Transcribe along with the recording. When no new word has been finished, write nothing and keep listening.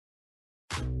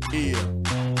Yeah,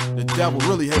 the devil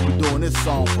really hate me doing this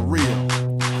song for real.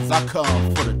 Cause I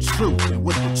come for the truth and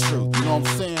with the truth, you know what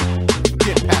I'm saying?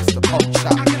 Get past the pork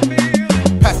chop.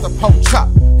 Past the pork chop,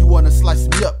 you wanna slice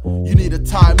me up, you need a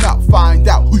timeout, find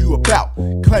out who you about.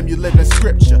 Claim you live in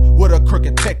scripture with a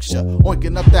crooked picture.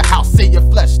 Oinking up the house in your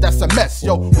flesh, that's a mess.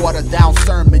 Yo, water down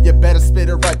sermon, you better spit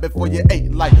it right before you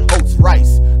ate like oats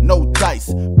rice. No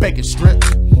dice, bacon strips,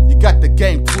 you got the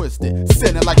game twisted.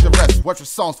 Sinning like the rest, watch your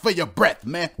songs for your breath,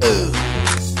 man.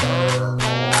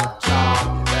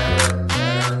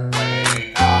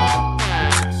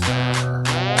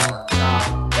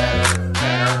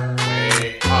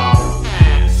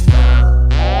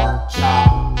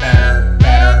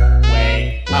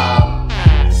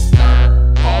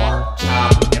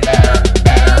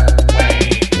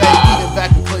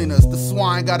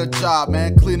 Got a job,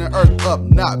 man, cleaning earth up,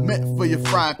 not meant for your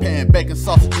frying pan, baking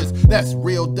sausages, that's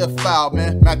real defiled,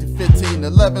 man. Matthew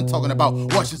 15:11, talking about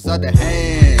washes of the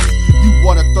hands. You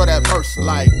wanna throw that verse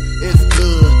like, it's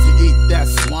good to eat that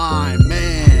swine,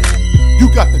 man.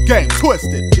 You got the game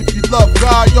twisted. If you love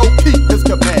God, yo, keep his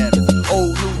commandments.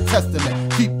 Old New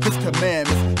Testament, keep his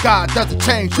commandments. God doesn't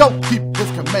change, yo, keep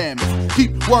his commandments.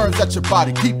 Keep worms at your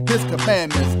body, keep his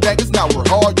commandments. Dang, it's not we're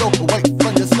hard, yo, but wait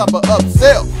from your slumber of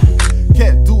self.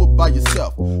 Can't do it by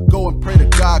yourself. Go and pray to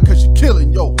God, cause you're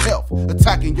killing your health,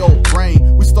 attacking your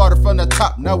brain. We started from the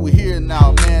top, now we're here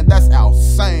now, man, that's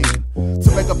outsane.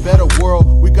 To make a better world,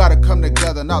 we gotta come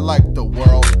together, not like the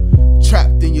world.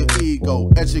 Trapped in your ego,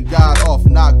 edging God off,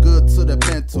 not good to the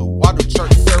mental. Why do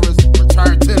church service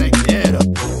return to the ghetto?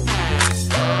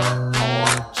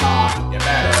 You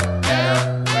better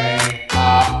wake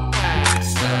up.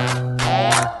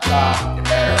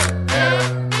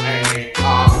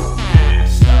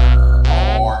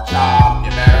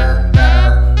 You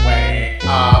better wake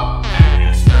up.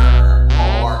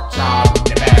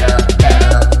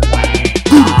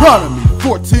 Deuteronomy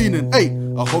 14:8.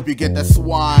 I hope you get that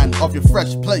swine off your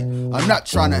fresh plate. I'm not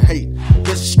trying to hate,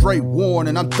 this straight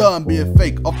warning. I'm done being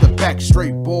fake, off the back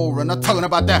straight boring. I'm talking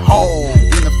about that hog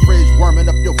in the fridge warming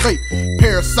up your fate,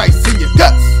 parasites in your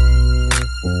guts.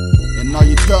 And are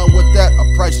you done with that?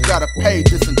 A price you gotta pay,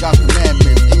 this in God's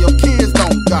commandments. And your kids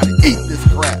don't gotta eat this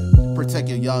crap. Protect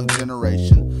your young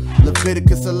generation.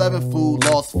 Leviticus 11, food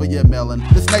laws for your melon.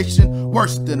 This nation,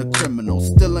 worse than a criminal,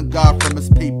 stealing God from his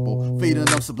people, feeding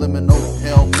them subliminal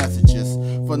hell messages.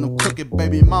 From them crooked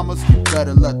baby mamas, you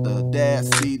better let the dad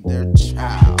see their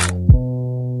child.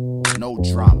 No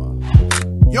drama.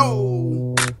 Yo!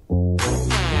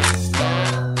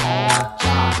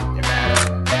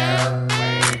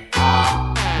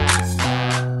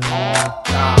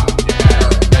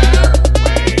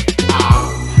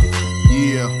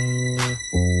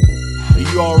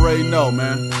 You already know,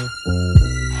 man.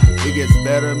 It gets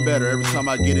better and better every time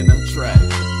I get in the track.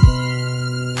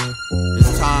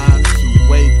 It's time to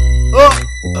wake up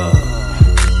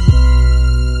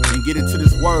and get into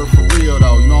this word for real,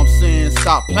 though. You know what I'm saying?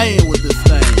 Stop playing with this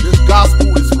thing. This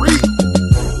gospel is real.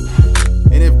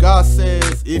 And if God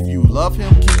says, if you love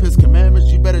him, keep his commandments,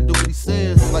 you better do what he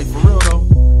says. Like, for real, though.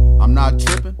 I'm not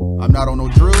tripping. I'm not on no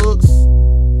drugs.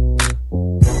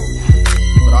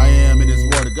 But I am in this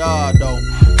word of God, though,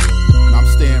 and I'm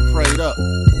staying prayed up,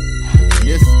 and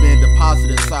this has been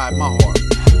deposited inside my heart,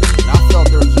 and I felt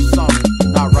there was just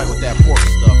something not right with that pork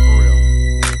stuff, for real.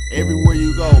 Everywhere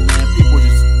you go, man, people are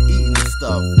just eating this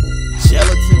stuff.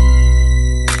 Gelatin.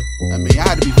 I mean, I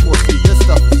had to be forced to eat this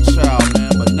stuff as a child,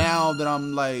 man, but now that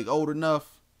I'm, like, old enough,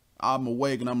 I'm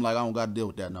awake, and I'm like, I don't got to deal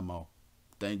with that no more.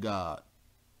 Thank God.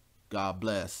 God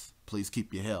bless. Please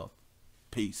keep your health.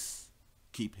 Peace.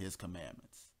 Keep his commandments.